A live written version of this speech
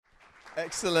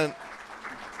Excellent.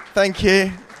 Thank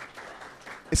you.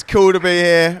 It's cool to be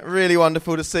here. Really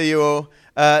wonderful to see you all.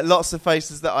 Lots of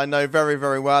faces that I know very,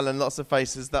 very well and lots of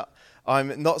faces that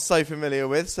I'm not so familiar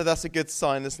with. So that's a good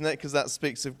sign, isn't it? Because that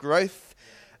speaks of growth.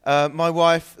 My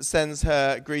wife sends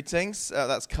her greetings.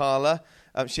 That's Carla.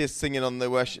 She is singing on the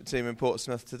worship team in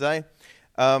Portsmouth today.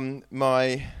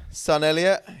 My son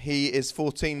Elliot, he is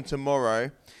 14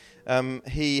 tomorrow.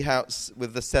 He helps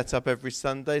with the setup every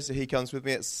Sunday, so he comes with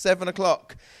me at 7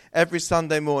 o'clock every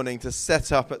Sunday morning to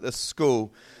set up at the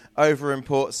school over in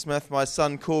Portsmouth. My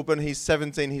son Corbin, he's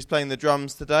 17, he's playing the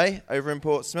drums today over in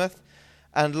Portsmouth.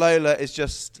 And Lola is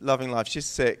just loving life. She's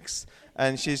 6,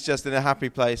 and she's just in a happy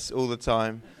place all the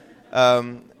time.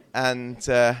 And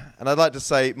I'd like to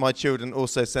say my children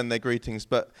also send their greetings,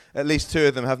 but at least 2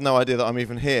 of them have no idea that I'm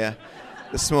even here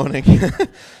this morning.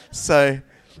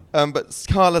 But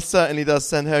Carla certainly does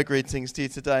send her greetings to you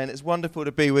today, and it's wonderful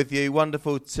to be with you,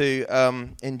 wonderful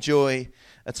to enjoy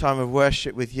a time of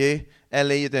worship with you.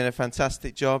 Ellie, you're doing a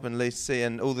fantastic job, and Lucy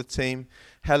and all the team.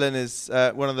 Helen is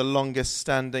one of the longest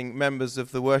standing members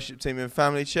of the worship team in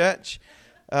Family Church.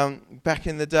 Back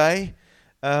in the day,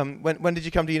 when did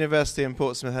you come to university in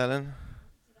Portsmouth, Helen?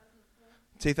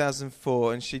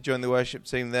 2004, and she joined the worship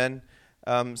team then,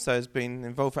 so has been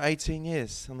involved for 18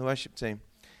 years on the worship team.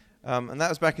 And that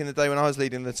was back in the day when I was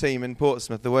leading the team in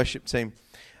Portsmouth, the worship team,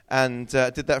 and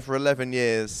did that for 11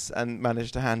 years and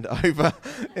managed to hand it over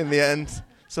in the end.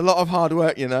 It's a lot of hard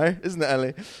work, you know, isn't it,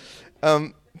 Ellie?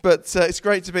 But it's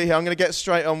great to be here. I'm going to get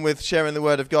straight on with sharing the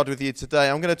Word of God with you today.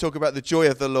 I'm going to talk about the joy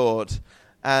of the Lord,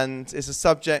 and it's a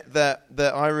subject that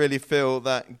I really feel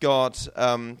that God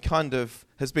kind of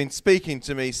has been speaking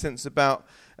to me since about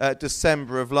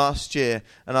December of last year,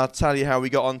 and I'll tell you how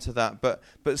we got onto that.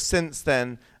 But since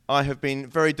then, I have been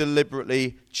very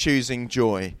deliberately choosing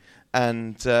joy,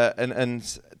 and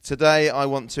today I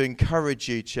want to encourage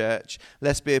you, church.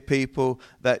 Let's be a people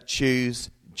that choose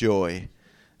joy.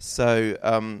 So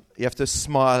you have to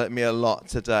smile at me a lot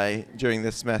today during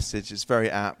this message. It's very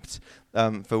apt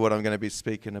for what I'm going to be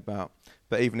speaking about.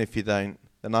 But even if you don't,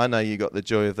 then I know you got the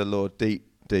joy of the Lord deep,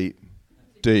 deep,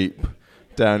 deep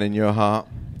down in your heart.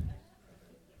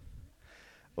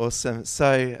 Awesome.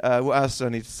 So what else do I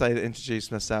need to say to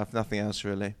introduce myself? Nothing else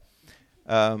really.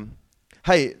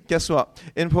 Hey, guess what?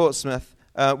 In Portsmouth,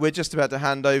 we're just about to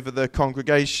hand over the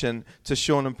congregation to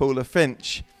Sean and Paula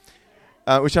Finch,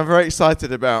 which I'm very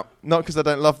excited about. Not because I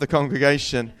don't love the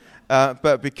congregation,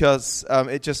 but because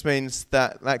it just means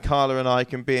that Carla and I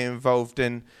can be involved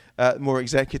in more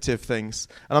executive things.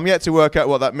 And I'm yet to work out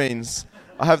what that means.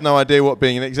 I have no idea what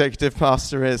being an executive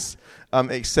pastor is.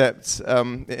 Except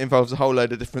it involves a whole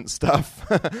load of different stuff.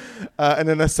 And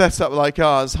in a setup like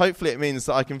ours, hopefully it means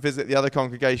that I can visit the other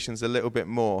congregations a little bit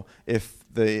more if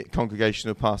the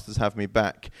congregational pastors have me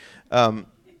back.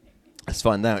 Let's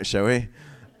find out, shall we?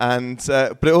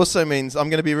 But it also means I'm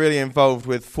going to be really involved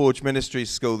with Forge Ministry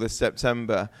School this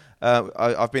September.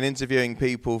 I've been interviewing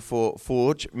people for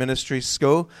Forge Ministry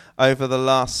School over the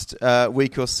last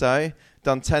week or so.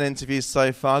 Done 10 interviews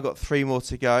so far, got 3 more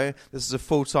to go. This is a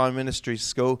full-time ministry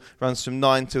school, runs from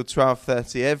 9 till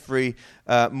 12:30 every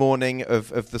morning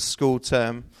of the school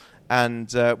term.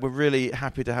 And we're really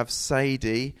happy to have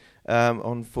Sadie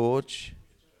on Forge.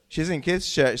 She's in Kids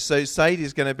Church, so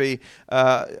Sadie's going to be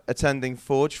attending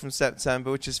Forge from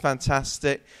September, which is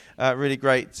fantastic. Really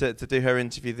great to do her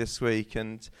interview this week,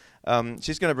 and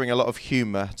she's going to bring a lot of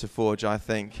humour to Forge, I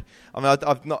think. I mean,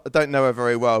 I don't know her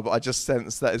very well, but I just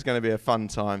sense that it's going to be a fun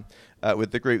time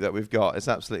with the group that we've got. It's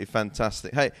absolutely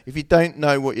fantastic. Hey, if you don't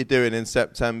know what you're doing in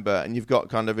September and you've got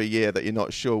kind of a year that you're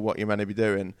not sure what you're meant to be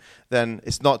doing, then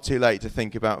it's not too late to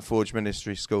think about Forge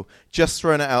Ministry School. Just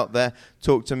throwing it out there.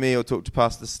 Talk to me or talk to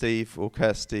Pastor Steve or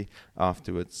Kirsty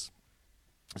afterwards.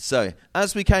 So,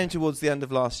 as we came towards the end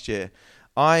of last year,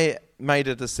 I made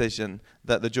a decision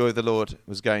that the joy of the Lord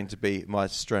was going to be my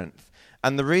strength.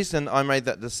 And the reason I made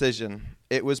that decision,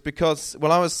 it was because,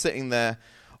 I was sitting there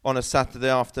on a Saturday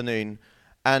afternoon,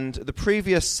 and the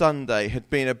previous Sunday had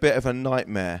been a bit of a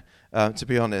nightmare, to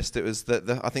be honest. It was,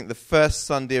 I think, the first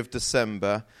Sunday of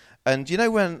December. And you know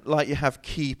when you have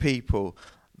key people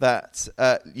that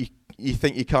you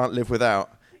think you can't live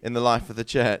without in the life of the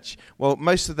church? Well,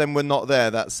 most of them were not there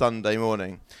that Sunday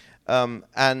morning.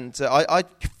 I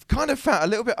kind of felt a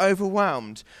little bit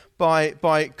overwhelmed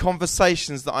by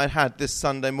conversations that I'd had this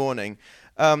Sunday morning,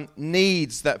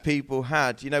 needs that people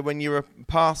had. You know, when you're a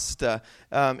pastor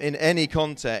in any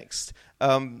context,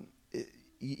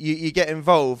 you get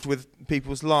involved with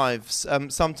people's lives,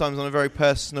 sometimes on a very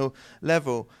personal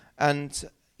level. And,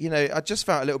 you know, I just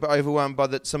felt a little bit overwhelmed by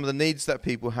some of the needs that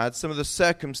people had, some of the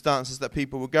circumstances that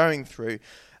people were going through.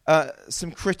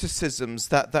 some criticisms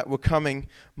that were coming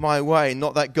my way.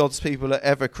 Not that God's people are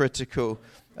ever critical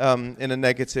in a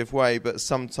negative way, but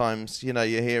sometimes, you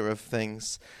hear of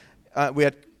things. We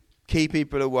had key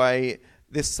people away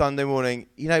this Sunday morning.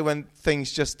 When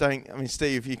things just don't,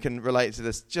 Steve, you can relate to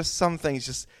this, just some things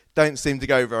just don't seem to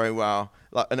go very well,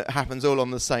 and it happens all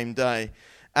on the same day.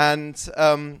 And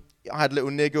I had little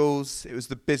niggles. It was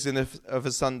the busyness of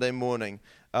a Sunday morning.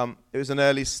 It was an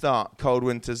early start, cold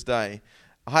winter's day.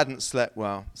 I hadn't slept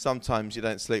well. Sometimes you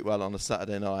don't sleep well on a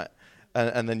Saturday night,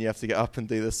 and then you have to get up and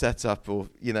do the setup, or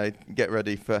get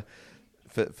ready for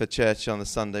church on the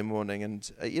Sunday morning.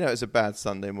 And it was a bad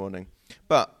Sunday morning,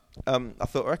 but I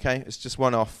thought, okay, it's just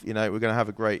one off. We're going to have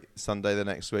a great Sunday the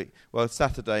next week. Well,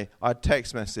 Saturday, I had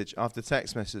text message after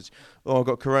text message. Oh, I've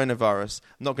got coronavirus.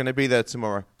 I'm not going to be there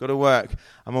tomorrow. Got to work.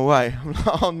 I'm away. I'm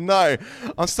like, oh no,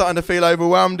 I'm starting to feel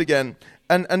overwhelmed again.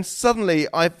 And suddenly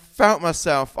I felt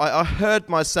myself, I heard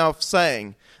myself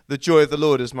saying, the joy of the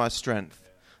Lord is my strength.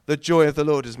 The joy of the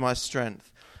Lord is my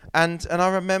strength. And I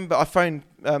remember I phoned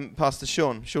Pastor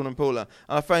Sean and Paula,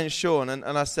 and I phoned Sean and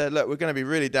I said, look, we're going to be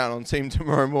really down on team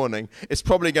tomorrow morning. It's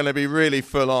probably going to be really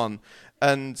full on.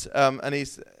 And he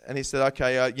said,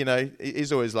 okay,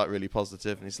 he's always like really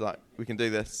positive, and he's like, we can do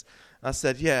this. And I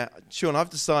said, yeah, Sean, I've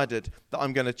decided that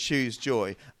I'm going to choose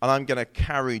joy, and I'm going to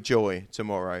carry joy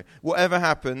tomorrow. Whatever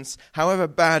happens, however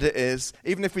bad it is,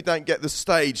 even if we don't get the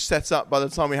stage set up by the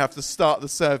time we have to start the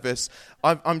service,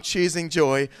 I'm choosing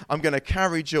joy. I'm going to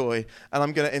carry joy, and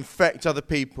I'm going to infect other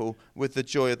people with the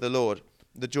joy of the Lord.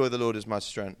 The joy of the Lord is my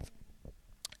strength.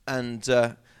 And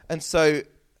so,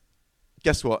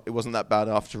 guess what? It wasn't that bad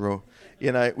after all.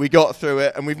 We got through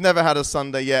it, and we've never had a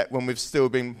Sunday yet when we've still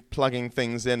been plugging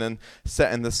things in and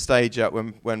setting the stage up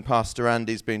when Pastor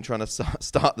Andy's been trying to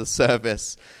start the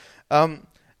service. And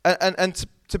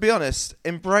to be honest,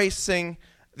 embracing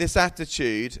this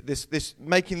attitude, this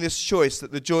making this choice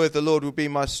that the joy of the Lord will be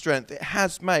my strength, it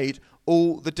has made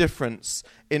all the difference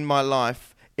in my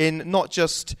life, in not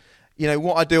just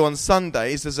what I do on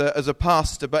Sundays as a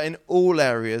pastor, but in all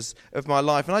areas of my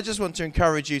life. And I just want to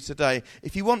encourage you today,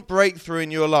 if you want breakthrough in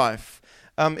your life,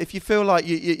 if you feel like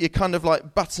you're kind of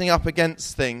like butting up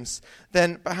against things,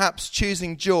 then perhaps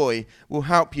choosing joy will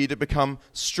help you to become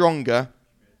stronger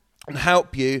and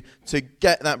help you to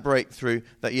get that breakthrough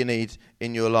that you need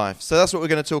in your life. So that's what we're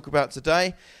going to talk about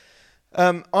today.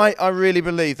 I really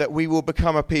believe that we will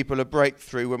become a people of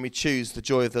breakthrough when we choose the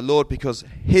joy of the Lord, because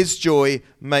his joy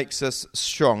makes us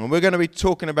strong. And we're going to be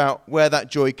talking about where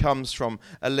that joy comes from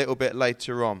a little bit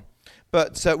later on.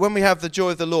 But when we have the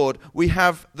joy of the Lord, we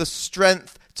have the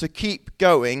strength to keep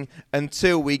going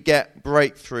until we get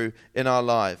breakthrough in our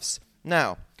lives.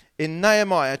 Now, in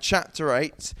Nehemiah chapter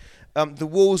 8, the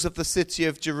walls of the city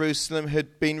of Jerusalem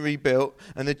had been rebuilt,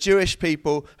 and the Jewish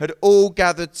people had all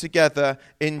gathered together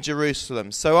in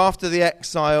Jerusalem. So after the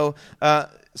exile,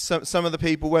 some of the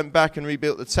people went back and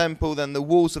rebuilt the temple. Then the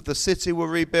walls of the city were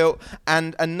rebuilt,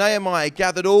 and Nehemiah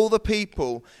gathered all the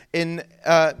people in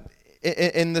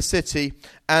the city,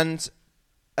 and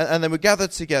they were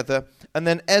gathered together. And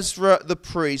then Ezra the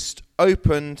priest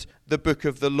opened the book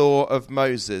of the law of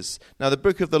Moses. Now, the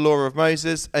book of the law of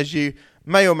Moses, as you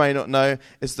may or may not know,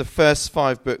 is the first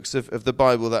 5 books of the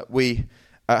Bible that we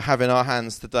have in our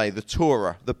hands today, the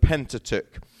Torah, the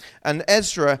Pentateuch. And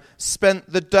Ezra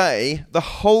spent the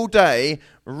whole day,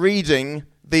 reading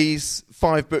these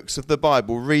 5 books of the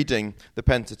Bible, reading the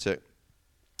Pentateuch.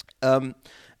 And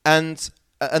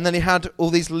then he had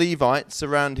all these Levites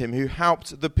around him who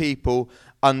helped the people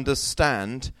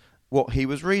understand what he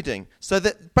was reading. So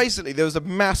that basically there was a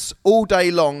mass all day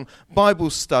long Bible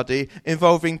study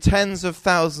involving tens of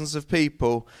thousands of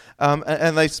people,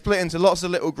 and they split into lots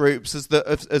of little groups as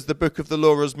the book of the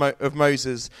law of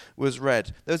Moses was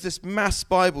read. There was this mass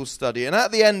Bible study, and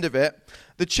at the end of it,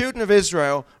 the children of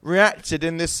Israel reacted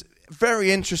in this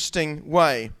very interesting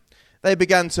way. They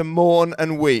began to mourn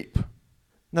and weep.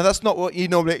 Now, that's not what you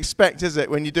normally expect, is it,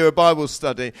 when you do a Bible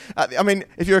study?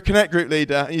 If you're a Connect group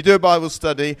leader and you do a Bible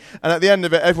study, and at the end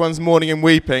of it, everyone's mourning and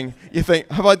weeping, you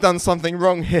think, have I done something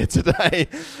wrong here today?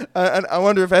 And I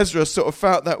wonder if Ezra sort of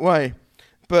felt that way.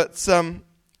 But, and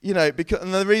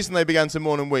the reason they began to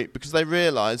mourn and weep, because they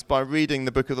realized by reading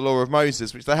the book of the law of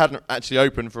Moses, which they hadn't actually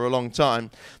opened for a long time,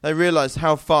 they realized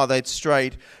how far they'd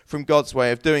strayed from God's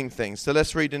way of doing things. So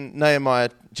let's read in Nehemiah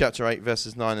chapter 8,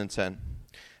 verses 9 and 10.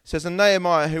 It says, and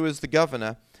Nehemiah, who was the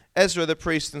governor, Ezra the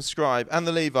priest and scribe, and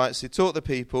the Levites who taught the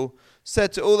people,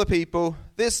 said to all the people,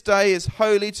 this day is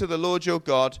holy to the Lord your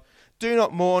God. Do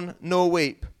not mourn nor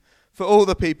weep. For all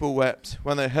the people wept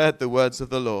when they heard the words of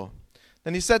the law.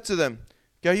 Then he said to them,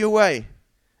 go your way,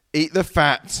 eat the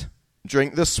fat,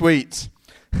 drink the sweet,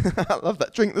 I love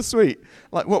that. Drink the sweet.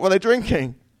 Like, what were they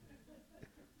drinking?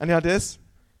 Any ideas?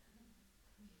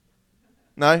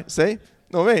 No? See?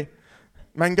 Not me.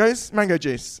 Mangoes? Mango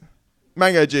juice.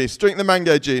 Mango juice. Drink the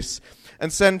mango juice.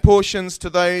 And send portions to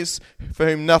those for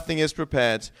whom nothing is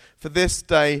prepared. For this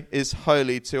day is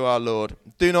holy to our Lord.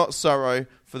 Do not sorrow,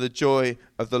 for the joy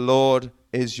of the Lord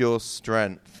is your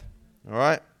strength. All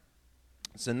right?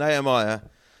 So Nehemiah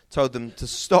told them to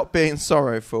stop being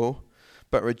sorrowful,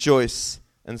 but rejoice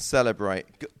and celebrate.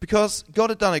 Because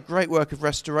God had done a great work of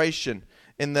restoration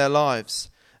in their lives.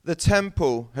 The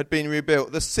temple had been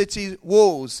rebuilt. The city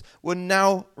walls were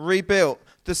now rebuilt.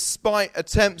 Despite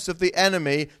attempts of the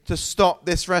enemy to stop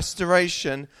this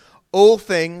restoration, all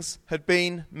things had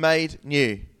been made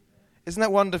new. Isn't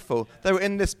that wonderful? They were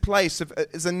in this place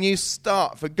as a new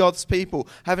start for God's people,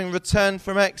 having returned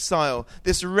from exile.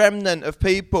 This remnant of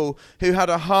people who had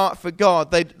a heart for God.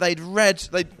 They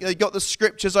got the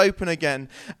scriptures open again,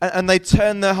 and they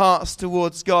turned their hearts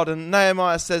towards God. And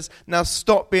Nehemiah says, now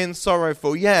stop being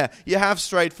sorrowful. Yeah, you have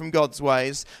strayed from God's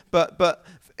ways, but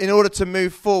in order to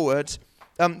move forward,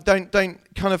 don't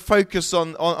kind of focus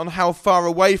on how far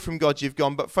away from God you've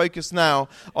gone, but focus now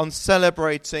on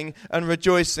celebrating and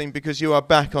rejoicing because you are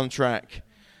back on track.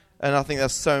 And I think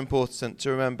that's so important to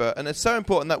remember. And it's so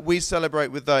important that we celebrate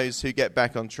with those who get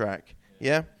back on track.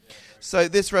 Yeah? So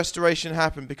this restoration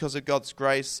happened because of God's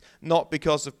grace, not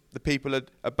because of the people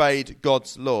had obeyed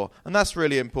God's law. And that's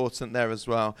really important there as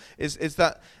well, is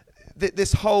that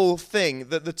this whole thing,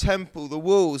 that the temple, the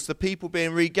walls, the people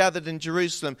being regathered in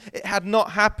Jerusalem, it had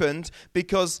not happened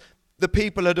because the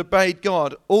people had obeyed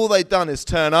God. All they'd done is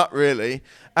turn up, really.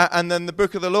 And then the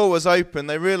book of the law was open.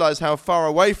 They realized how far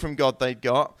away from God they'd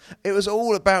got. It was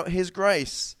all about his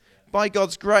grace. By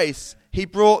God's grace, he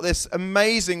brought this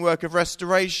amazing work of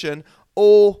restoration,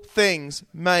 all things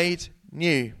made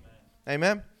new.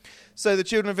 Amen? So the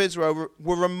children of Israel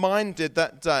were reminded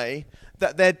that day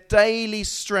that their daily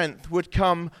strength would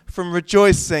come from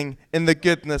rejoicing in the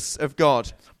goodness of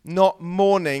God, not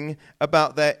mourning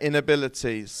about their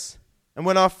inabilities. And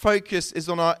when our focus is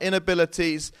on our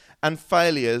inabilities and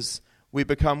failures, we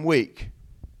become weak,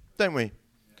 don't we?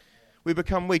 We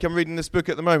become weak. I'm reading this book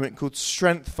at the moment called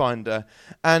Strength Finder,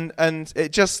 and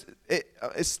it's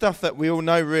stuff that we all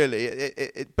know, really.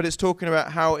 But it's talking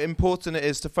about how important it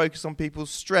is to focus on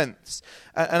people's strengths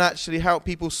and actually help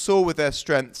people soar with their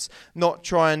strengths, not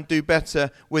try and do better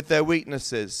with their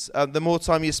weaknesses. The more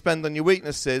time you spend on your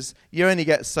weaknesses, you only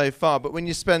get so far. But when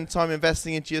you spend time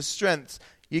investing into your strengths,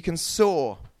 you can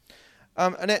soar.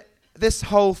 This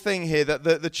whole thing here that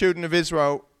the children of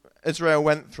Israel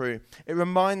went through, it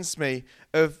reminds me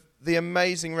of the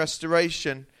amazing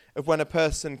restoration of when a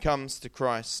person comes to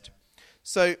Christ.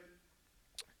 So,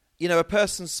 a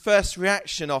person's first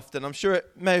reaction often, I'm sure it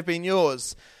may have been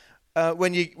yours,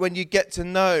 when you get to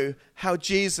know how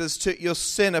Jesus took your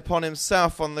sin upon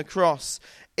himself on the cross,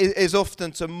 is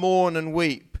often to mourn and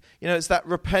weep. It's that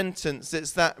repentance,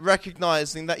 it's that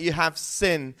recognizing that you have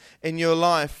sin in your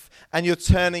life and you're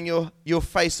turning your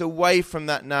face away from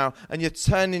that now and you're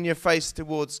turning your face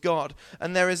towards God.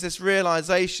 And there is this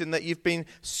realization that you've been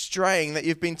straying, that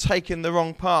you've been taking the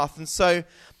wrong path. And so,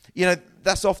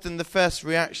 that's often the first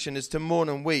reaction, is to mourn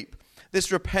and weep.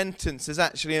 This repentance is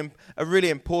actually a really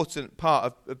important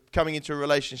part of coming into a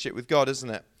relationship with God, isn't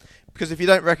it? Because if you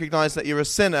don't recognize that you're a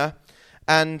sinner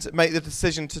and make the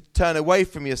decision to turn away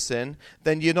from your sin,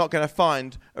 then you're not going to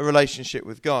find a relationship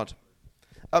with God.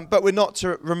 But we're not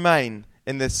to remain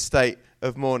in this state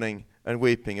of mourning and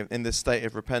weeping, in this state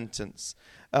of repentance.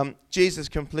 Jesus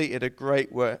completed a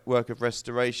great work of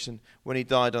restoration when he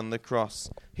died on the cross.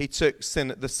 He took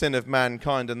the sin of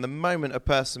mankind, and the moment a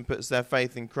person puts their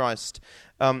faith in Christ,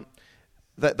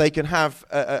 that they can have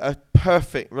a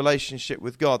perfect relationship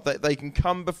with God, that they can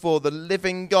come before the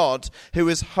living God who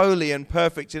is holy and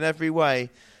perfect in every way,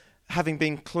 having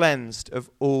been cleansed of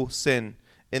all sin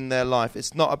in their life.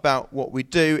 It's not about what we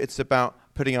do, it's about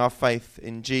putting our faith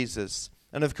in Jesus.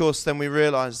 And of course, then we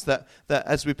realize that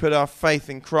as we put our faith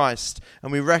in Christ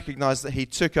and we recognize that he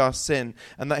took our sin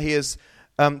and that he has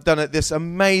done this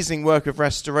amazing work of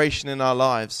restoration in our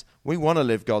lives, we want to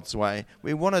live God's way.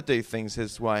 We want to do things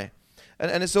his way.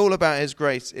 And it's all about his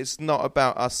grace. It's not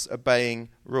about us obeying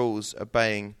rules,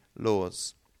 obeying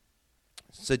laws.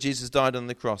 So Jesus died on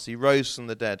the cross. He rose from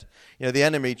the dead. The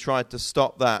enemy tried to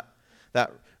stop that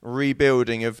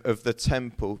rebuilding of the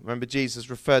temple. Remember, Jesus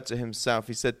referred to himself.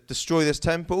 He said, destroy this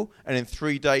temple, and in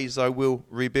 3 days I will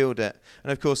rebuild it.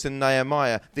 And of course, in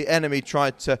Nehemiah, the enemy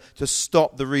tried to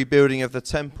stop the rebuilding of the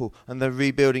temple and the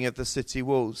rebuilding of the city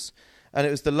walls. And it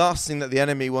was the last thing that the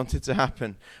enemy wanted to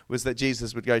happen, was that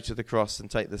Jesus would go to the cross and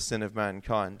take the sin of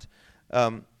mankind.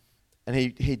 And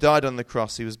he died on the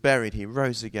cross, he was buried, he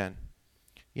rose again.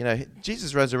 You know,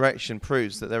 Jesus' resurrection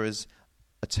proves that there is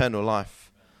eternal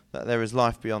life, that there is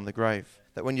life beyond the grave.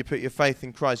 That when you put your faith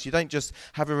in Christ, you don't just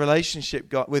have a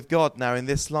relationship with God now in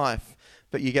this life,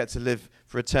 but you get to live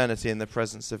for eternity in the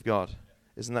presence of God.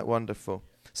 Isn't that wonderful?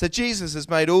 So Jesus has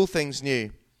made all things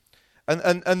new.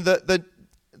 And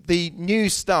the new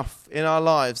stuff in our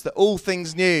lives, the all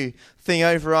things new thing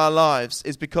over our lives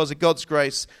is because of God's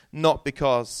grace, not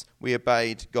because we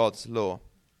obeyed God's law.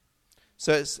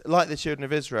 So it's like the children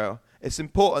of Israel. It's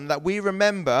important that we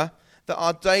remember that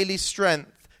our daily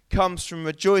strength comes from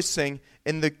rejoicing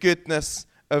in the goodness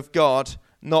of God,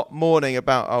 not mourning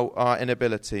about our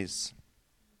inabilities.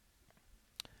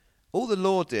 All the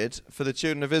law did for the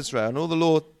children of Israel, and all the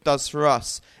law does for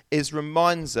us, is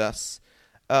reminds us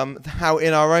how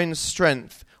in our own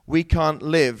strength we can't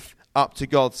live up to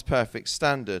God's perfect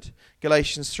standard.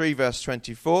 Galatians 3 verse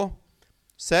 24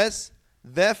 says,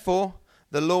 "Therefore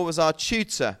the law was our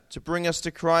tutor to bring us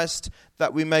to Christ,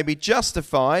 that we may be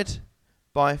justified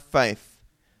by faith."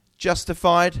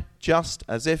 Justified just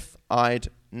as if I'd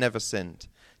never sinned.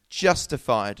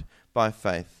 Justified by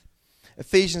faith.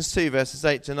 Ephesians 2 verses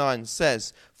 8 to 9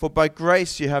 says, "For by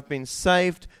grace you have been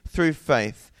saved through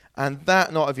faith, and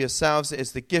that not of yourselves, it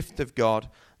is the gift of God,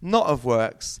 not of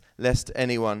works, lest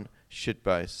anyone should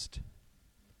boast."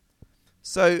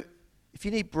 So, if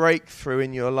you need breakthrough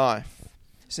in your life,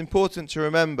 it's important to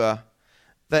remember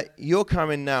that you're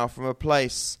coming now from a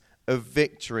place of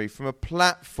victory, from a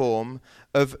platform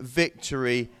of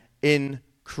victory in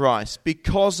Christ.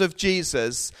 Because of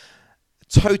Jesus,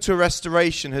 total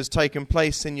restoration has taken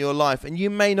place in your life, and you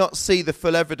may not see the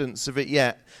full evidence of it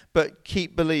yet, but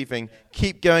keep believing,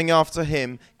 keep going after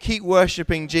him, keep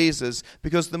worshipping Jesus,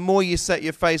 because the more you set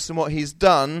your face on what he's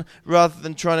done, rather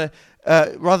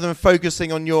than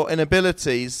focusing on your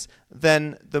inabilities,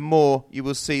 then the more you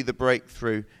will see the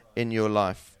breakthrough in your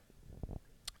life.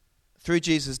 Through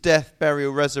Jesus' death,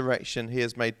 burial, resurrection, he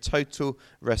has made total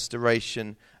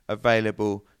restoration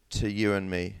available to you and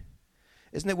me.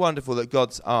 Isn't it wonderful that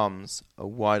God's arms are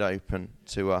wide open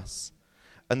to us,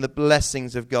 and the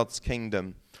blessings of God's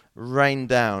kingdom rain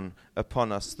down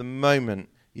upon us the moment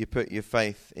you put your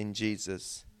faith in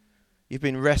Jesus? You've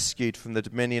been rescued from the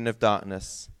dominion of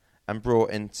darkness and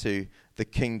brought into the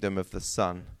kingdom of the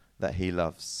Son that he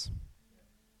loves.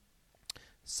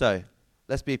 So,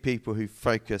 let's be people who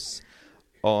focus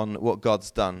on what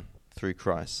God's done through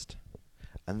Christ.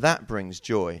 And that brings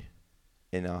joy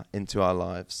into our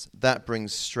lives. That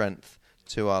brings strength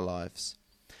to our lives.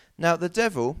 Now, the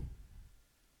devil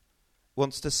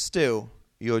wants to steal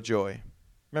your joy.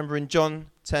 Remember in John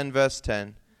 10 verse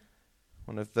 10,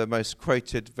 one of the most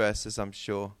quoted verses, I'm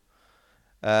sure,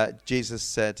 Jesus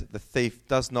said, "The thief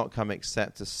does not come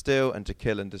except to steal and to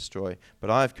kill and destroy, but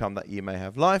I have come that you may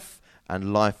have life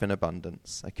and life in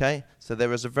abundance." Okay? So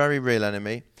there is a very real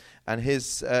enemy, and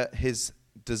his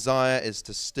desire is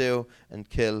to steal and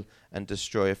kill and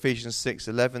destroy. Ephesians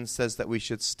 6:11 says that we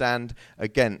should stand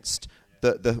against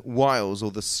the wiles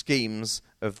or the schemes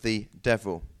of the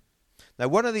devil. Now,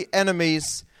 one of the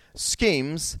enemy's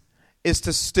schemes is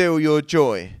to steal your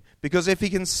joy, because if he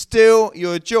can steal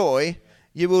your joy,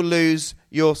 you will lose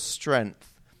your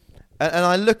strength. And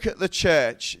I look at the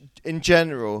church in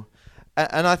general,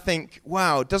 and I think,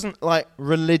 wow, doesn't like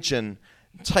religion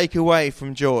take away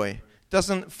from joy?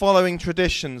 Doesn't following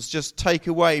traditions just take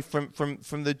away from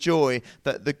the joy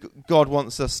that God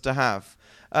wants us to have?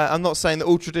 I'm not saying that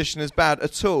all tradition is bad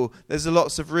at all. There's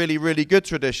lots of really, really good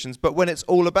traditions. But when it's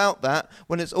all about that,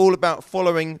 when it's all about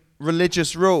following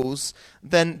religious rules,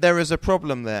 then there is a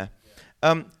problem there.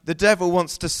 The devil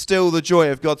wants to steal the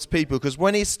joy of God's people, because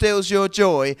when he steals your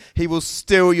joy, he will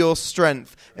steal your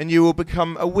strength, and you will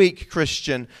become a weak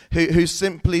Christian who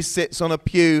simply sits on a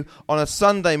pew on a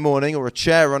Sunday morning, or a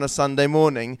chair on a Sunday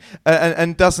morning,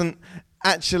 and doesn't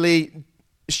actually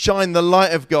shine the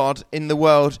light of God in the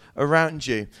world around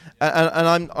you.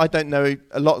 And I don't know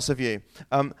lots of you,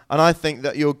 and I think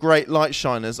that you're great light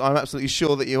shiners. I'm absolutely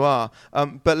sure that you are.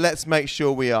 But let's make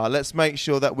sure we are. Let's make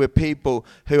sure that we're people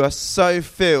who are so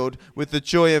filled with the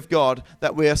joy of God,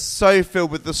 that we are so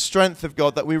filled with the strength of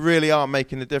God, that we really are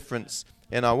making a difference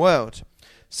in our world.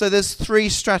 So there's three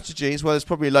strategies, well, there's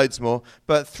probably loads more,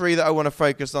 but three that I want to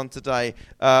focus on today,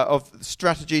 of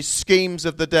strategies, schemes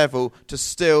of the devil to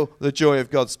steal the joy of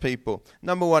God's people.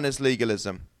 Number one is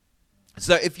legalism.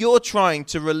 So if you're trying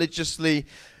to religiously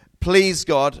please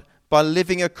God by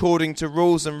living according to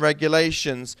rules and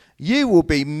regulations, you will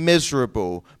be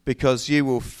miserable, because you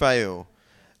will fail.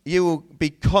 You will be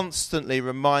constantly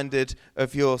reminded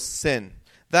of your sin.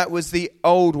 That was the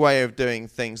old way of doing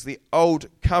things, the old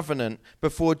covenant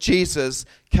before Jesus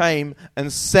came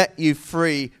and set you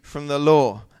free from the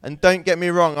law. And don't get me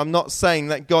wrong, I'm not saying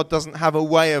that God doesn't have a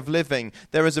way of living.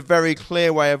 There is a very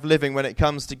clear way of living when it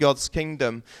comes to God's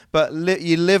kingdom. But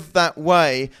you live that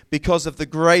way because of the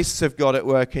grace of God at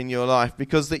work in your life.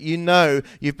 Because that you know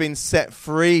you've been set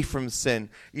free from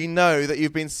sin. You know that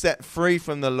you've been set free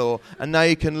from the law. And now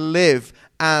you can live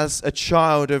as a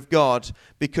child of God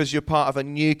because you're part of a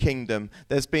new kingdom.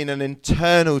 There's been an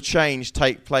internal change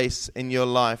take place in your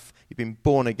life. You've been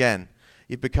born again.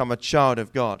 You've become a child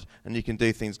of God, and you can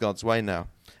do things God's way now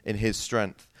in his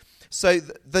strength. So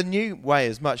the new way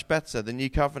is much better, the new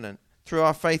covenant, through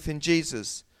our faith in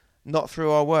Jesus, not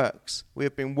through our works. We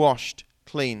have been washed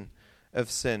clean of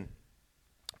sin.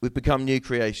 We've become new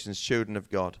creations, children of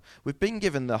God. We've been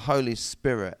given the Holy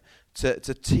Spirit to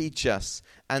teach us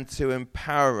and to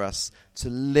empower us to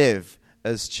live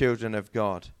as children of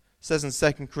God. It says in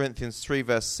 2 Corinthians 3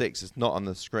 verse 6, it's not on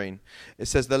the screen, it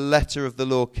says the letter of the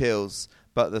law kills,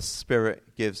 but the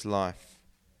Spirit gives life.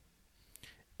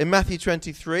 In Matthew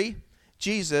 23,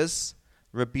 Jesus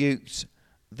rebuked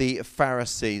the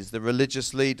Pharisees, the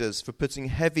religious leaders, for putting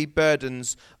heavy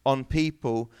burdens on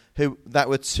people that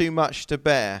were too much to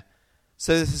bear.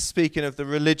 So this is speaking of the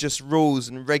religious rules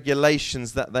and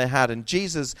regulations that they had. And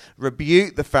Jesus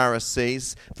rebuked the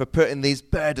Pharisees for putting these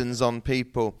burdens on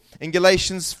people. In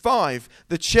Galatians 5,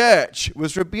 the church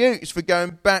was rebuked for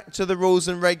going back to the rules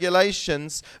and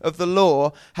regulations of the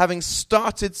law, having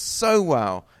started so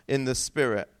well in the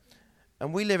Spirit.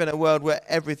 And we live in a world where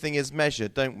everything is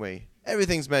measured, don't we?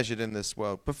 Everything's measured in this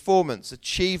world. Performance,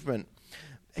 achievement.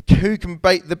 Who can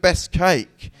bake the best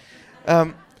cake?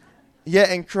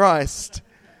 Yet in Christ,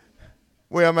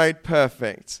 we are made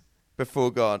perfect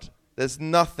before God. There's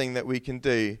nothing that we can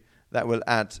do that will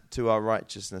add to our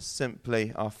righteousness.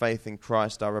 Simply our faith in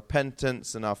Christ, our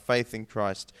repentance and our faith in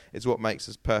Christ is what makes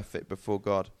us perfect before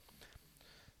God.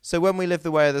 So when we live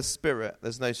the way of the Spirit,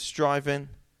 there's no striving,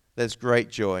 there's great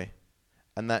joy.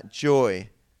 And that joy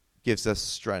gives us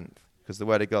strength, because the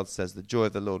Word of God says the joy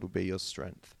of the Lord will be your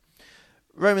strength.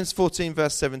 Romans 14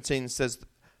 verse 17 says,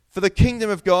 for the kingdom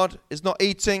of God is not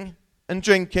eating and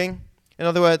drinking. In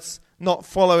other words, not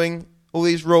following all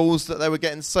these rules that they were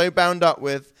getting so bound up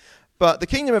with. But the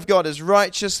kingdom of God is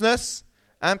righteousness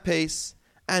and peace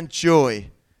and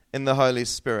joy in the Holy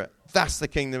Spirit. That's the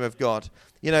kingdom of God.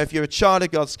 You know, if you're a child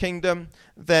of God's kingdom,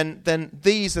 then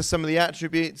these are some of the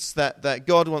attributes that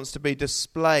God wants to be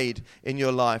displayed in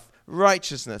your life.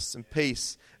 Righteousness and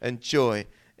peace and joy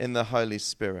in the Holy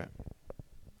Spirit.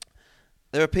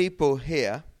 There are people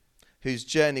here whose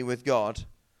journey with God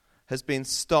has been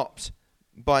stopped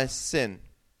by sin.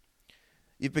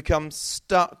 You've become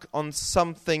stuck on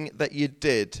something that you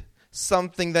did,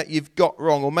 something that you've got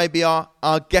wrong, or maybe are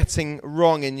getting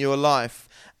wrong in your life,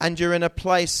 and you're in a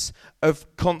place of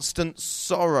constant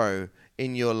sorrow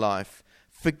in your life,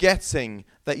 forgetting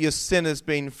that your sin has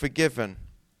been forgiven.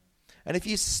 And if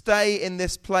you stay in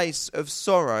this place of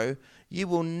sorrow, you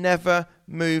will never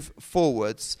move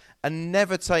forwards and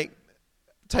never take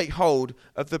hold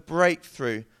of the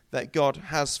breakthrough that God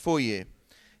has for you.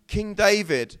 King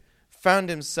David found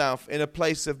himself in a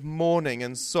place of mourning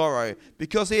and sorrow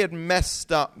because he had messed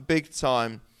up big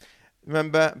time.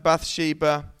 Remember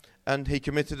Bathsheba, and he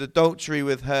committed adultery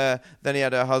with her. Then he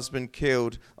had her husband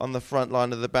killed on the front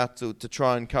line of the battle to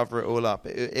try and cover it all up.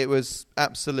 It was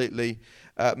absolutely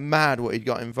mad what he'd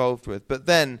got involved with. But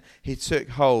then he took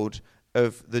hold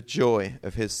of the joy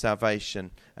of his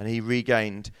salvation, and he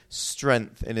regained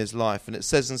strength in his life. And it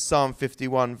says in Psalm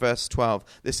 51 verse 12,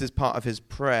 this is part of his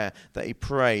prayer that he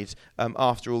prayed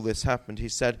after all this happened. He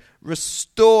said,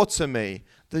 restore to me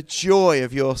the joy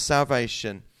of your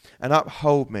salvation and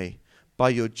uphold me by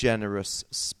your generous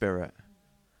spirit.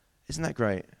 Isn't that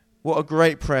great? What a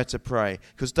great prayer to pray,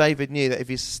 because David knew that if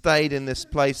he stayed in this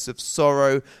place of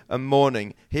sorrow and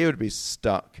mourning, he would be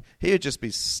stuck. He would just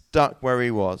be stuck where he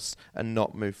was and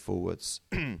not move forwards.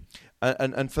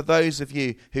 And for those of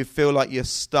you who feel like you're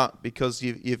stuck because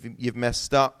you've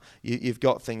messed up, you've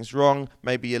got things wrong,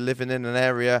 maybe you're living in an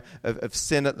area of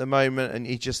sin at the moment, and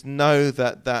you just know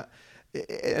that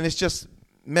and it's just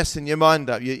messing your mind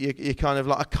up. You're kind of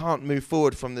like, I can't move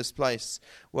forward from this place.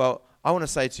 Well, I want to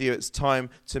say to you, it's time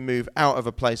to move out of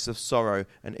a place of sorrow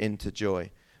and into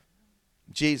joy.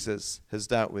 Jesus has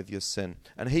dealt with your sin,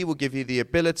 and he will give you the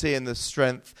ability and the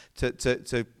strength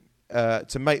to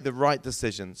make the right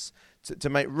decisions, to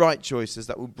make right choices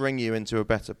that will bring you into a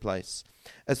better place.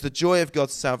 As the joy of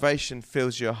God's salvation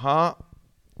fills your heart,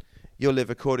 you'll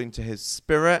live according to his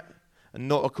Spirit and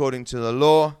not according to the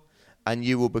law, and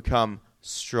you will become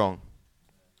strong.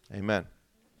 Amen.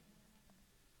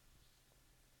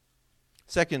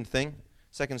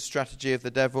 Second strategy of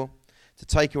the devil to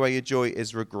take away your joy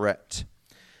is regret.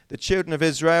 The children of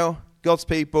Israel, God's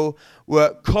people,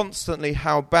 were constantly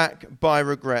held back by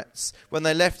regrets. When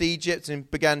they left Egypt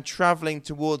and began traveling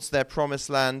towards their promised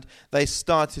land, they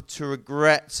started to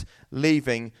regret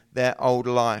leaving their old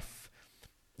life.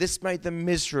 This made them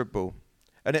miserable,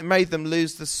 and it made them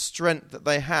lose the strength that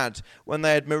they had when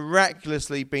they had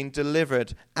miraculously been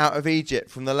delivered out of Egypt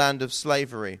from the land of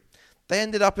slavery. They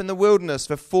ended up in the wilderness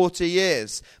for 40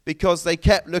 years because they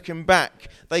kept looking back.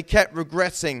 They kept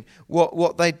regretting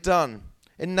what they'd done.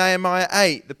 In Nehemiah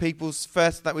 8, the people's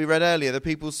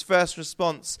first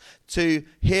response to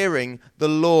hearing the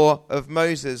law of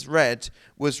Moses read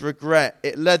was regret.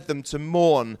 It led them to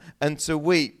mourn and to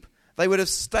weep. They would have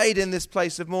stayed in this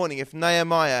place of mourning if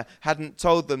Nehemiah hadn't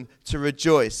told them to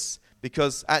rejoice,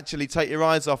 because actually take your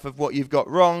eyes off of what you've got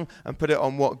wrong and put it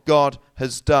on what God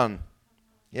has done.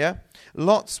 Yeah?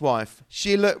 Lot's wife,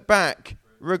 she looked back,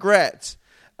 regret,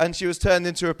 and she was turned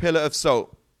into a pillar of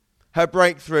salt. Her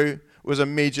breakthrough was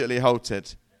immediately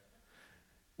halted.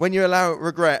 When you allow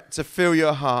regret to fill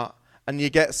your heart and you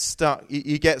get stuck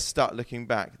looking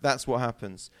back, that's what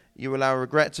happens. You allow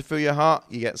regret to fill your heart,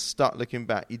 you get stuck looking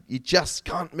back. You just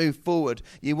can't move forward.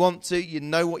 You want to, you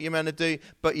know what you're meant to do,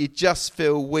 but you just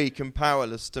feel weak and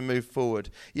powerless to move forward.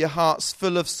 Your heart's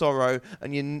full of sorrow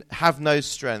and you have no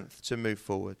strength to move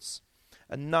forwards.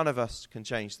 And none of us can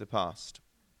change the past.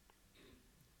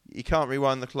 You can't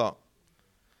rewind the clock.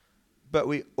 But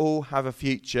we all have a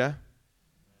future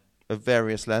of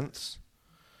various lengths.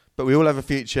 But we all have a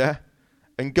future.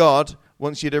 And God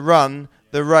wants you to run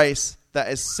the race that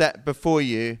is set before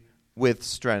you with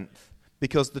strength.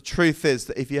 Because the truth is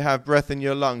that if you have breath in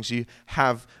your lungs, you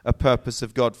have a purpose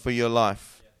of God for your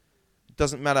life. It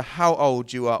doesn't matter how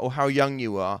old you are or how young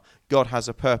you are, God has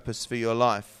a purpose for your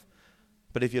life.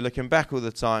 But if you're looking back all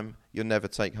the time, you'll never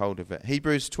take hold of it.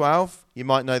 Hebrews 12, you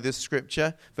might know this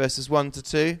scripture, verses 1 to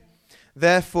 2.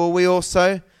 Therefore we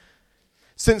also,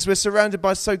 since we're surrounded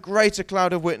by so great a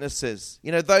cloud of witnesses,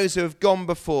 those who have gone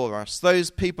before us,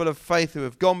 those people of faith who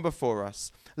have gone before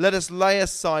us, let us lay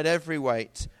aside every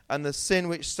weight and the sin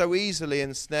which so easily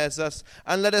ensnares us,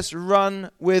 and let us run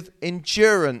with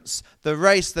endurance the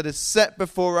race that is set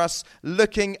before us,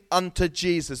 looking unto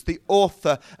Jesus, the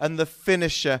author and the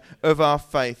finisher of our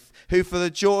faith, who for the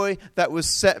joy that was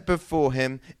set before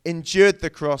him endured the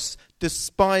cross,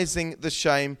 despising the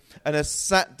shame, and has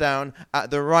sat down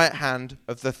at the right hand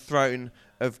of the throne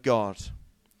of God.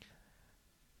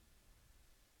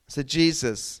 So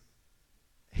Jesus,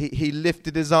 he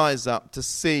lifted his eyes up to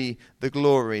see the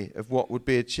glory of what would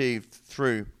be achieved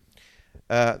through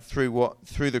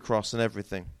the cross and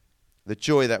everything, the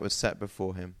joy that was set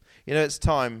before him. It's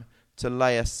time to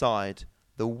lay aside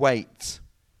the weight,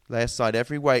 lay aside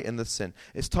every weight and the sin.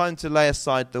 It's time to lay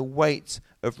aside the weight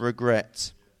of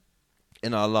regret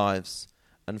in our lives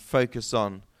and focus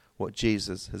on what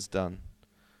Jesus has done.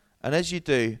 And as you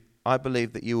do, I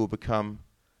believe that you will become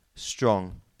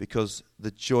strong, because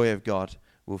the joy of God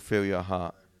will fill your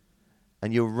heart,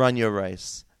 and you'll run your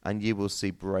race and you will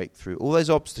see breakthrough. All those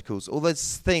obstacles, all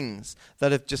those things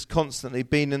that have just constantly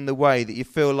been in the way that you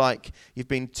feel like you've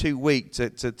been too weak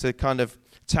to kind of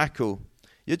tackle,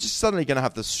 you're just suddenly going to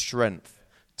have the strength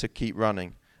to keep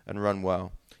running and run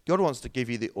well. God wants to give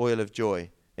you the oil of joy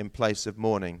in place of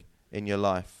mourning in your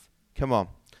life. Come on,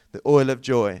 the oil of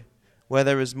joy. Where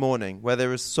there is mourning, where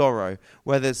there is sorrow,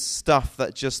 where there's stuff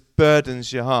that just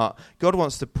burdens your heart, God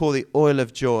wants to pour the oil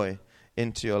of joy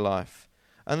into your life.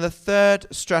 And the third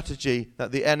strategy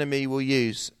that the enemy will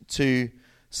use to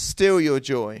steal your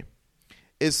joy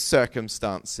is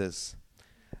circumstances.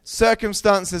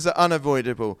 Circumstances are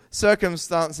unavoidable.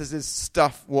 Circumstances is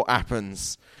stuff what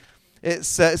happens.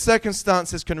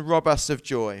 Circumstances can rob us of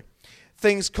joy.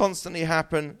 Things constantly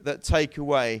happen that take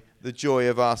away the joy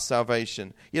of our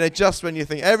salvation. Just when you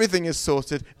think everything is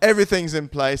sorted, everything's in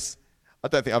place. I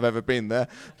don't think I've ever been there.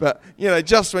 But,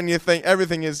 just when you think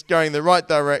everything is going the right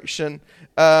direction,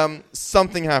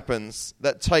 something happens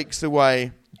that takes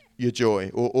away your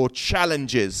joy or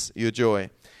challenges your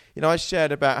joy. I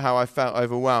shared about how I felt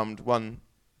overwhelmed one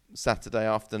Saturday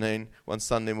afternoon, one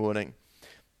Sunday morning.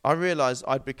 I realized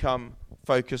I'd become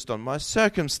focused on my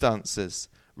circumstances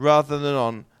rather than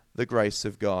on the grace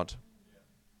of God.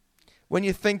 When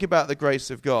you think about the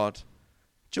grace of God,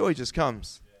 joy just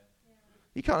comes.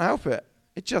 You can't help it.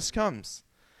 It just comes.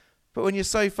 But when you're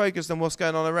so focused on what's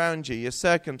going on around you, your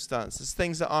circumstances,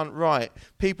 things that aren't right,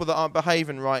 people that aren't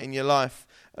behaving right in your life,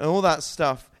 and all that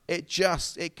stuff, it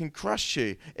can crush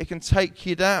you. It can take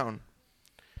you down.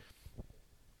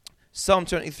 Psalm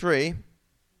 23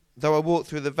 Though I walk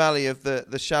through the valley of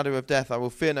the shadow of death, I will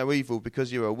fear no evil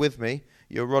because you are with me.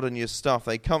 Your rod and your staff,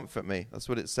 they comfort me. That's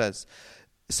what it says.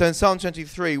 So in Psalm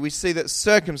 23, we see that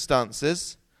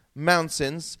circumstances,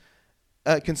 mountains,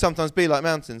 can sometimes be like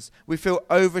mountains. We feel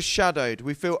overshadowed.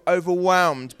 We feel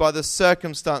overwhelmed by the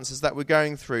circumstances that we're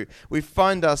going through. We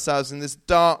find ourselves in this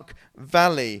dark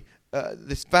valley,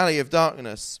 this valley of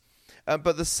darkness.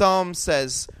 But the psalm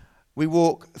says we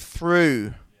walk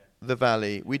through the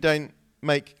valley. We don't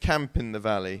make camp in the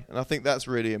valley. And I think that's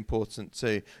really important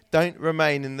too. Don't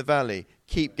remain in the valley.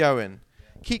 Keep going.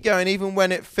 Keep going even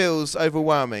when it feels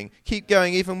overwhelming. Keep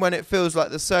going even when it feels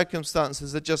like the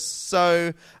circumstances are just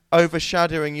so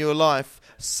overshadowing your life,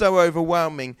 so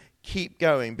overwhelming. Keep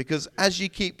going, because as you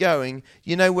keep going,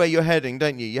 you know where you're heading,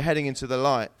 don't you? You're heading into the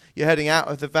light. You're heading out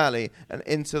of the valley and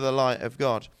into the light of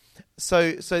God.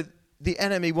 So the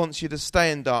enemy wants you to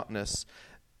stay in darkness,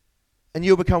 and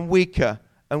you'll become weaker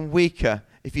and weaker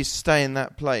if you stay in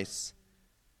that place.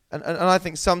 And I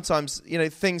think sometimes,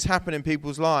 things happen in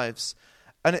people's lives,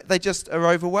 and they just are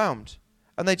overwhelmed,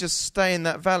 and they just stay in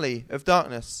that valley of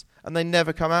darkness, and they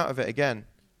never come out of it again.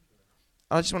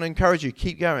 I just want to encourage you,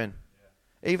 keep going.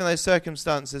 Even though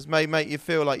circumstances may make you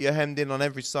feel like you're hemmed in on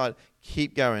every side,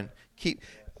 keep going.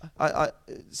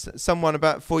 Someone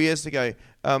about 4 years ago,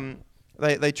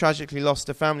 they tragically lost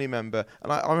a family member.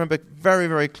 And I remember very,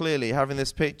 very clearly having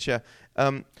this picture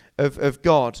of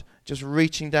God just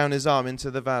reaching down his arm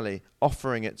into the valley,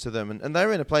 offering it to them. And they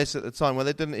were in a place at the time where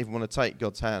they didn't even want to take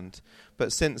God's hand.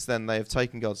 But since then, they have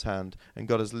taken God's hand, and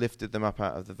God has lifted them up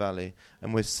out of the valley.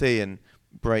 And we're seeing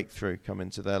breakthrough come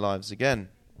into their lives again.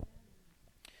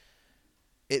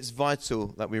 It's vital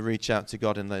that we reach out to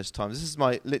God in those times. This is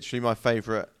literally my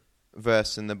favourite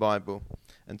verse in the Bible,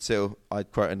 until I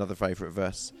quote another favourite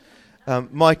verse.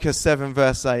 Micah 7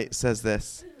 verse 8 says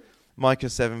this. Micah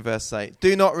 7 verse 8.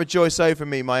 Do not rejoice over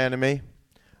me, my enemy.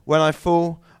 When I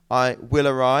fall, I will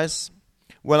arise.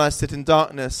 When I sit in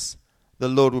darkness, the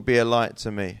Lord will be a light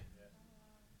to me.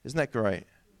 Isn't that great?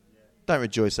 Don't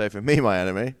rejoice over me, my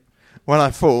enemy. When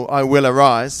I fall, I will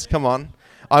arise. Come on.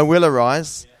 I will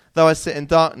arise. Though I sit in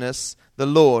darkness, the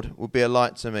Lord will be a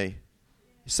light to me.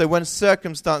 So when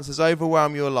circumstances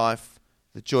overwhelm your life,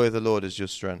 the joy of the Lord is your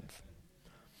strength.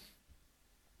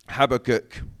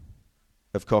 Habakkuk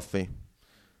of coffee.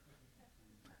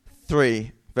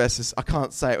 3 verses, I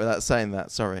can't say it without saying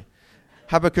that, sorry.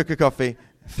 Habakkuk of coffee,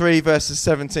 3 verses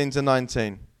 17 to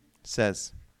 19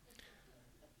 says,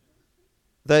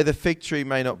 though the fig tree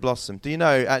may not blossom. Do you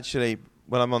know, actually,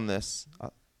 when I'm on this, I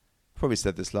probably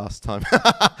said this last time.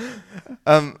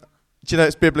 Do you know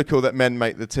it's biblical that men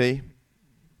make the tea?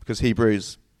 Because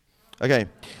Hebrews. Okay.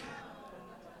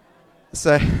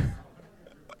 So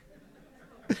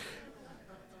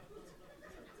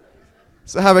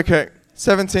Habakkuk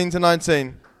 17 to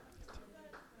 19,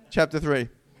 chapter 3.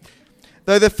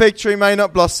 Though the fig tree may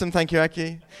not blossom, thank you,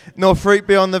 Aki, nor fruit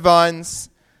be on the vines,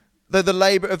 though the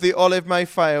labour of the olive may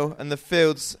fail, and the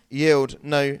fields yield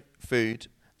no food,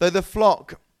 though the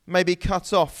flock may be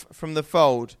cut off from the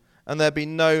fold, and there be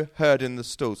no herd in the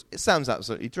stalls. It sounds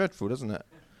absolutely dreadful, doesn't it?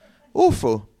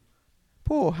 Awful.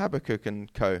 Poor Habakkuk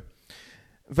and co.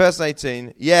 Verse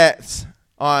 18, yet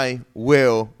I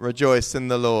will rejoice in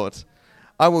the Lord.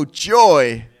 I will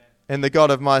joy in the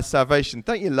God of my salvation.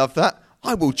 Don't you love that?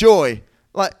 I will joy.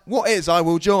 Like, what is I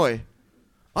will joy?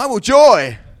 I will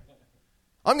joy.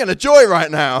 I'm going to joy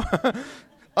right now.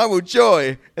 I will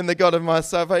joy in the God of my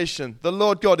salvation. The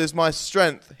Lord God is my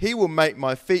strength. He will make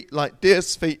my feet like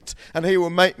deer's feet, and he will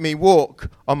make me walk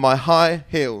on my high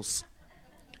hills.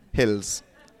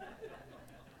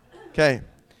 Okay.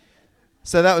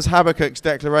 So that was Habakkuk's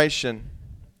declaration.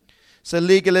 So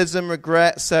legalism,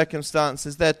 regret,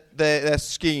 circumstances, they're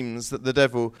schemes that the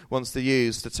devil wants to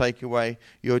use to take away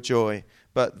your joy.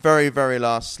 But very, very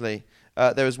lastly,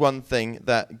 there is one thing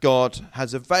that God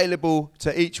has available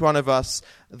to each one of us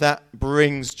that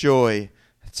brings joy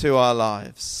to our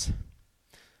lives.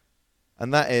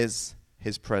 And that is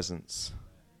his presence.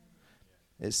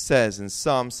 It says in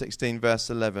Psalm 16 verse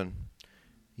 11,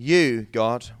 you,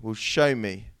 God, will show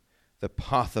me the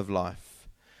path of life.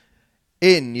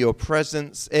 In your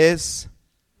presence is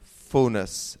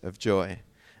fullness of joy.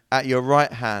 At your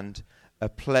right hand are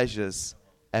pleasures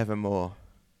evermore.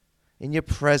 In your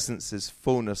presence is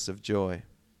fullness of joy.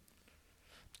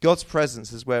 God's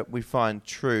presence is where we find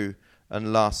true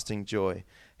and lasting joy.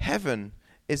 Heaven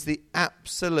is the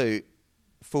absolute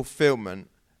fulfillment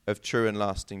of true and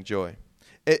lasting joy.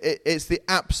 It's the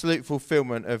absolute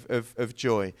fulfillment of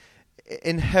joy.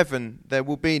 In heaven, there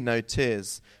will be no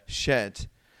tears shed.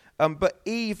 But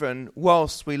even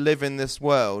whilst we live in this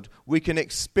world, we can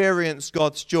experience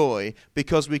God's joy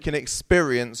because we can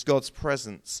experience God's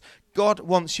presence. God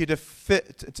wants to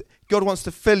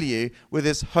fill you with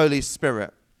His Holy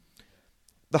Spirit.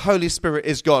 The Holy Spirit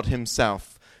is God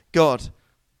Himself. God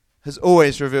has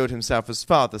always revealed Himself as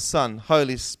Father, Son,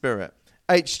 Holy Spirit.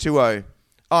 H2O,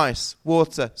 ice,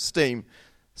 water, steam,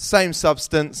 same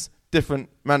substance, different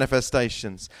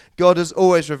manifestations. God has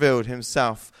always revealed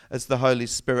Himself as the Holy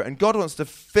Spirit, and God wants to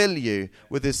fill you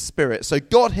with His Spirit. So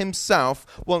God Himself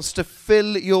wants to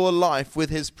fill your life with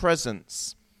His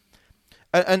presence.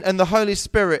 And the Holy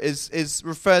Spirit is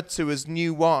referred to as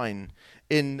new wine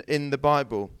in the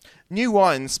Bible. New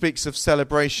wine speaks of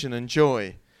celebration and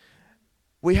joy.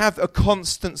 We have a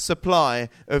constant supply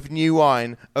of new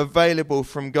wine available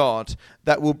from God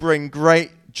that will bring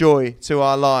great joy to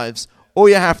our lives. All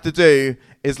you have to do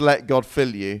is let God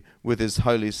fill you with His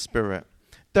Holy Spirit.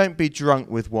 Don't be drunk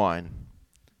with wine.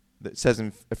 It says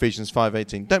in Ephesians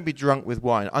 5:18, don't be drunk with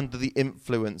wine under the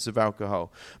influence of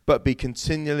alcohol, but be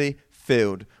continually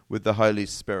filled with the Holy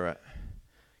Spirit.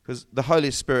 Because the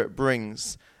Holy Spirit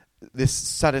brings this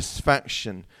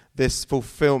satisfaction, this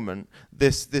fulfillment,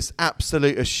 this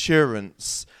absolute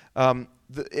assurance.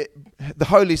 The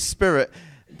Holy Spirit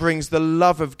brings the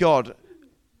love of God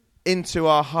into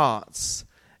our hearts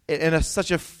in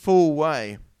such a full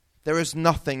way. There is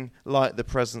nothing like the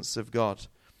presence of God.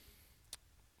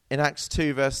 In Acts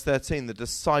 2 verse 13, the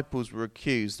disciples were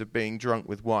accused of being drunk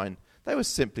with wine. They were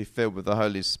simply filled with the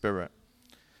Holy Spirit.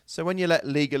 So when you let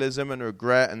legalism and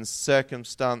regret and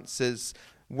circumstances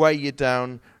weigh you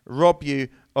down, rob you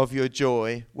of your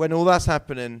joy, when all that's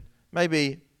happening,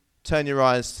 maybe turn your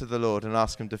eyes to the Lord and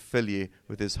ask Him to fill you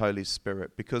with His Holy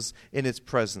Spirit, because in His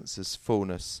presence is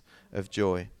fullness of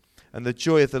joy. And the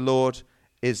joy of the Lord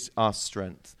is our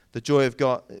strength. The joy of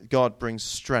God brings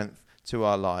strength to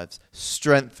our lives,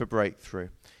 strength for breakthrough.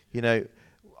 You know,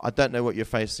 I don't know what you're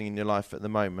facing in your life at the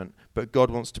moment, but God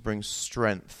wants to bring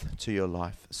strength to your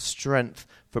life, strength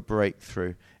for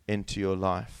breakthrough into your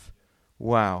life.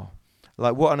 Wow.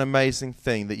 Like, what an amazing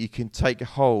thing that you can take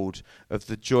hold of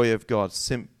the joy of God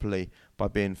simply by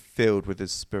being filled with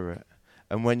His Spirit.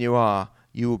 And when you are,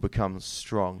 you will become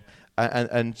strong.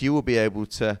 And you will be able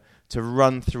to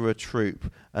run through a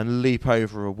troop and leap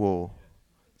over a wall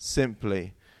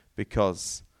simply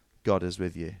because God is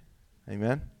with you.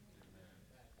 Amen?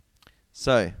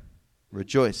 So,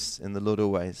 rejoice in the Lord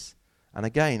always. And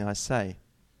again, I say,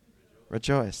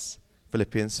 rejoice.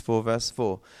 Philippians 4 verse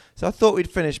 4. So I thought we'd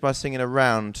finish by singing a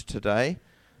round today.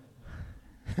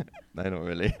 No, not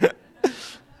really.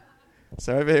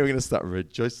 So over here we're going to start,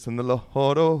 rejoice in the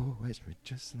Lord always,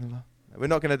 rejoice in the Lord. We're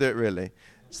not going to do it really.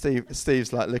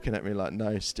 Steve's like looking at me like,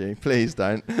 no, Stu, please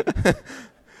don't. But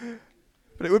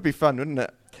it would be fun, wouldn't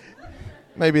it?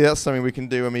 Maybe that's something we can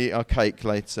do when we eat our cake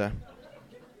later.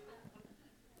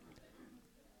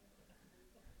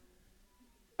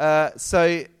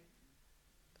 So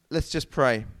let's just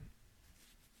pray.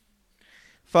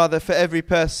 Father, for every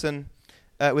person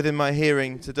within my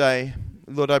hearing today,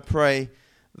 Lord, I pray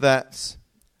that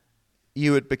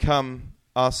you would become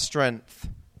our strength,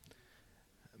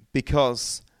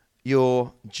 because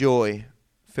your joy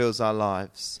fills our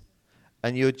lives.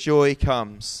 And your joy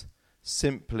comes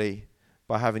simply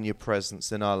by having your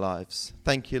presence in our lives.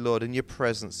 Thank you, Lord. In your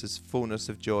presence is fullness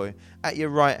of joy. At your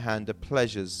right hand are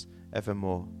pleasures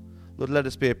evermore. Lord, let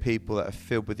us be a people that are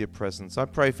filled with your presence. I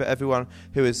pray for everyone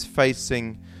who is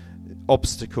facing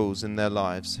obstacles in their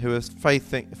lives, who are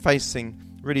facing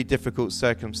really difficult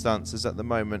circumstances at the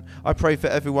moment. I pray for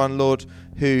everyone, Lord,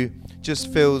 who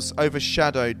just feels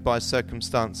overshadowed by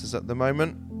circumstances at the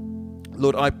moment.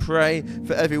 Lord, I pray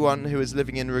for everyone who is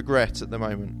living in regret at the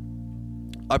moment.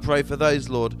 I pray for those,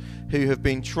 Lord, who have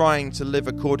been trying to live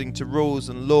according to rules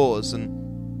and laws,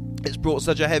 and it's brought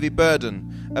such a heavy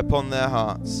burden upon their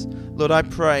hearts. Lord, I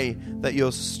pray that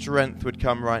your strength would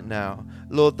come right now.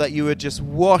 Lord, that you would just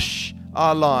wash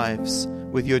our lives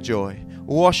with your joy.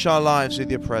 Wash our lives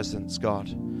with your presence,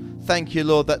 God. Thank you,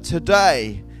 Lord, that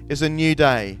today is a new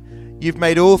day. You've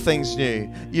made all things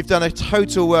new. You've done a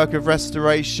total work of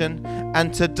restoration.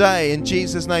 And today, in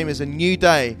Jesus' name, is a new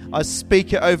day. I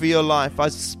speak it over your life. I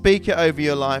speak it over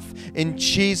your life. In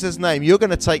Jesus' name, you're going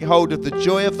to take hold of the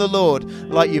joy of the Lord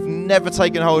like you've never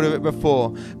taken hold of it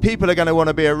before. People are going to want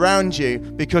to be around you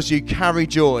because you carry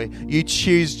joy. You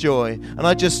choose joy. And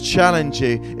I just challenge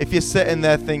you, if you're sitting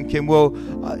there thinking, well,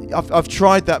 I've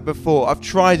tried that before. I've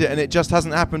tried it and it just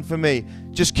hasn't happened for me.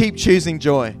 Just keep choosing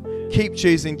joy. Keep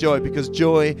choosing joy, because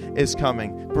joy is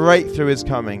coming. Breakthrough is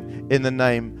coming in the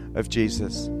name of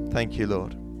Jesus. Thank you,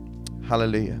 Lord.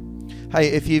 Hallelujah. Hey,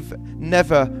 if you've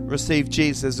never received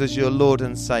Jesus as your Lord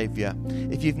and Saviour,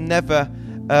 if you've never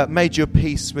made your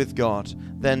peace with God,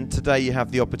 then today you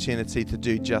have the opportunity to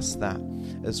do just that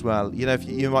as well. You know, if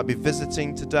you might be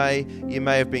visiting today, you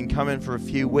may have been coming for a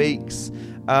few weeks,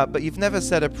 but you've never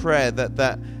said a prayer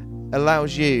that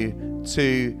allows you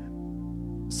to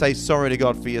say sorry to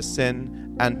God for your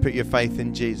sin and put your faith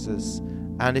in Jesus.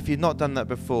 And if you've not done that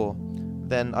before,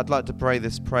 then I'd like to pray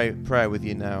this prayer with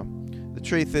you now. The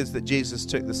truth is that Jesus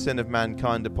took the sin of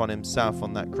mankind upon himself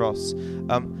on that cross.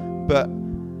 But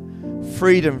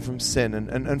freedom from sin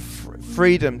and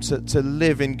freedom to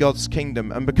live in God's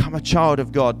kingdom and become a child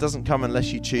of God doesn't come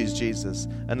unless you choose Jesus,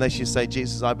 unless you say,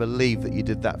 Jesus, I believe that you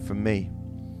did that for me.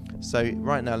 So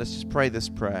right now, let's just pray this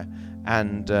prayer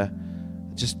and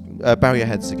just bow your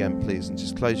heads again, please, and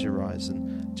just close your eyes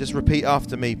and just repeat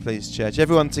after me, please, church.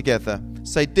 Everyone together.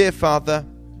 Say, Dear Father,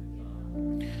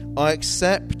 I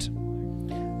accept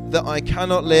that I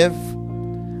cannot live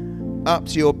up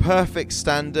to your perfect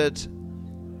standard,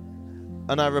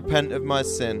 and I repent of my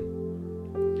sin.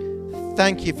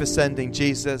 Thank you for sending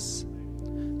Jesus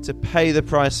to pay the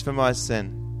price for my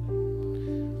sin.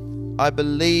 I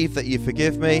believe that you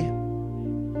forgive me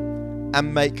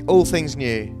and make all things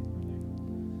new.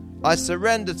 I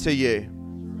surrender to you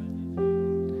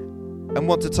and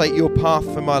want to take your path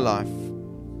for my life.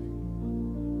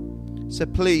 So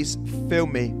please fill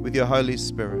me with your Holy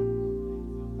Spirit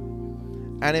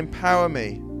and empower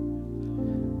me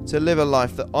to live a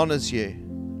life that honors you.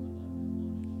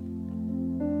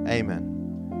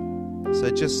 Amen. So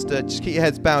just keep your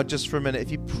heads bowed just for a minute.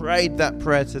 If you prayed that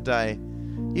prayer today,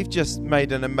 you've just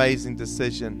made an amazing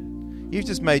decision. You've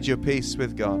just made your peace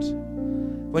with God.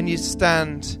 When you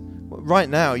stand, right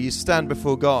now, you stand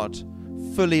before God,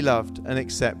 fully loved and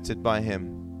accepted by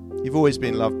Him. You've always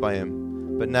been loved by Him,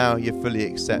 but now you're fully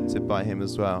accepted by Him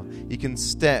as well. You can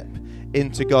step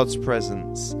into God's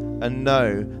presence and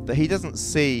know that He doesn't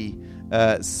see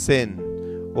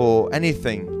sin or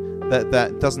anything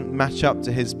that doesn't match up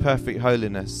to His perfect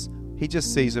holiness. He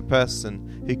just sees a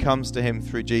person who comes to Him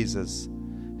through Jesus,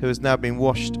 who has now been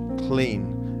washed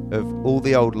clean of all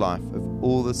the old life, of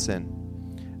all the sin.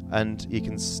 And you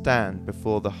can stand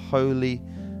before the holy,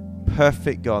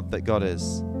 perfect God that God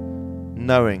is,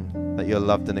 knowing that you're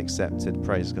loved and accepted.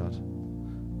 Praise God.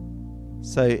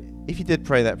 So if you did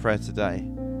pray that prayer today,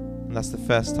 and that's the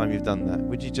first time you've done that,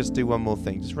 would you just do one more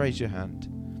thing? Just raise your hand.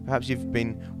 Perhaps you've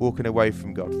been walking away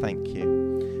from God. Thank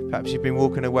you. Perhaps you've been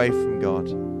walking away from God.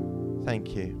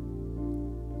 Thank you.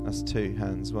 That's 2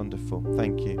 hands. Wonderful.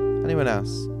 Thank you. Anyone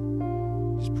else?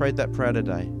 Just prayed that prayer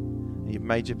today, and you've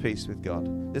made your peace with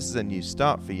God. This is a new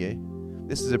start for you.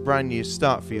 This is a brand new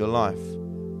start for your life.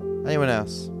 Anyone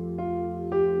else?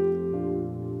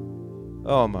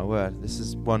 Oh my word, this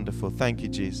is wonderful. Thank you,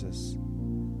 Jesus.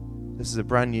 This is a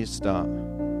brand new start.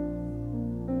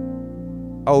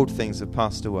 Old things have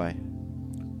passed away.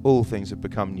 All things have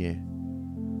become new.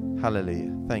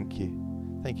 Hallelujah. Thank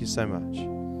you. Thank you so much.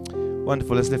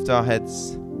 Wonderful. Let's lift our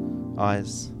heads,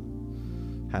 eyes,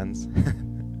 hands.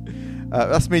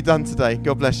 That's me done today.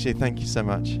 God bless you. Thank you so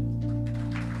much.